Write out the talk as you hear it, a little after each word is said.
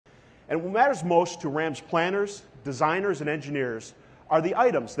And what matters most to Ram's planners, designers, and engineers are the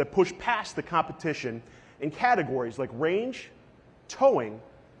items that push past the competition in categories like range, towing,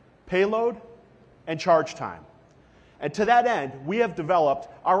 payload, and charge time. And to that end, we have developed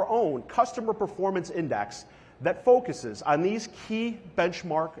our own customer performance index that focuses on these key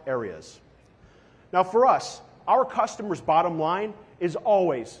benchmark areas. Now for us, our customers' bottom line is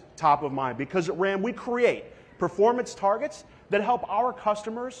always top of mind because at RAM we create performance targets that help our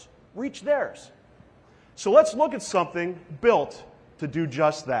customers reach theirs. So let's look at something built to do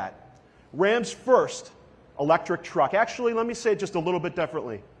just that. Ram's first electric truck. Actually, let me say it just a little bit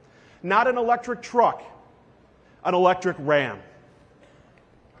differently. Not an electric truck, an electric Ram.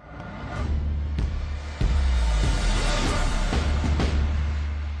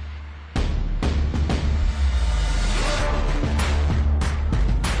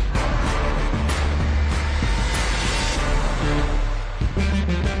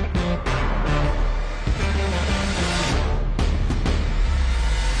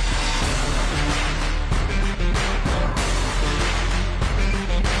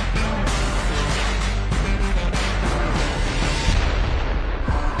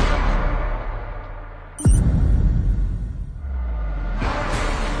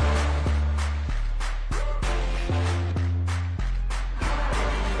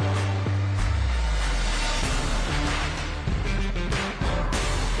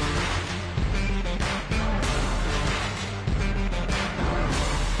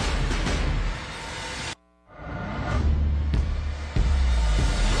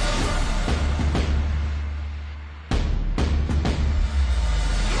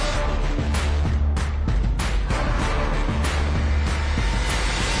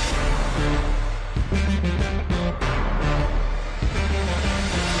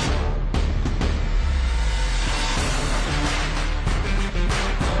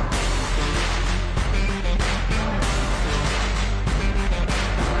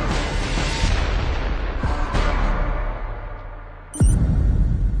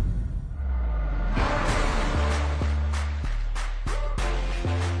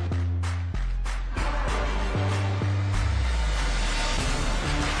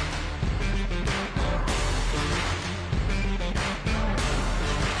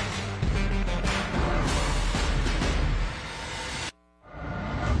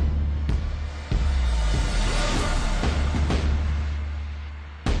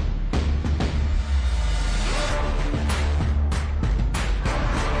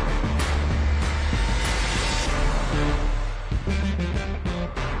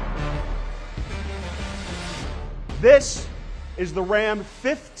 This is the Ram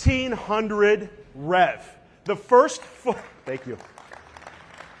 1500 REV. The first, thank you.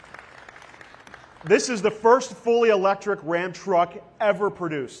 This is the first fully electric Ram truck ever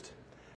produced.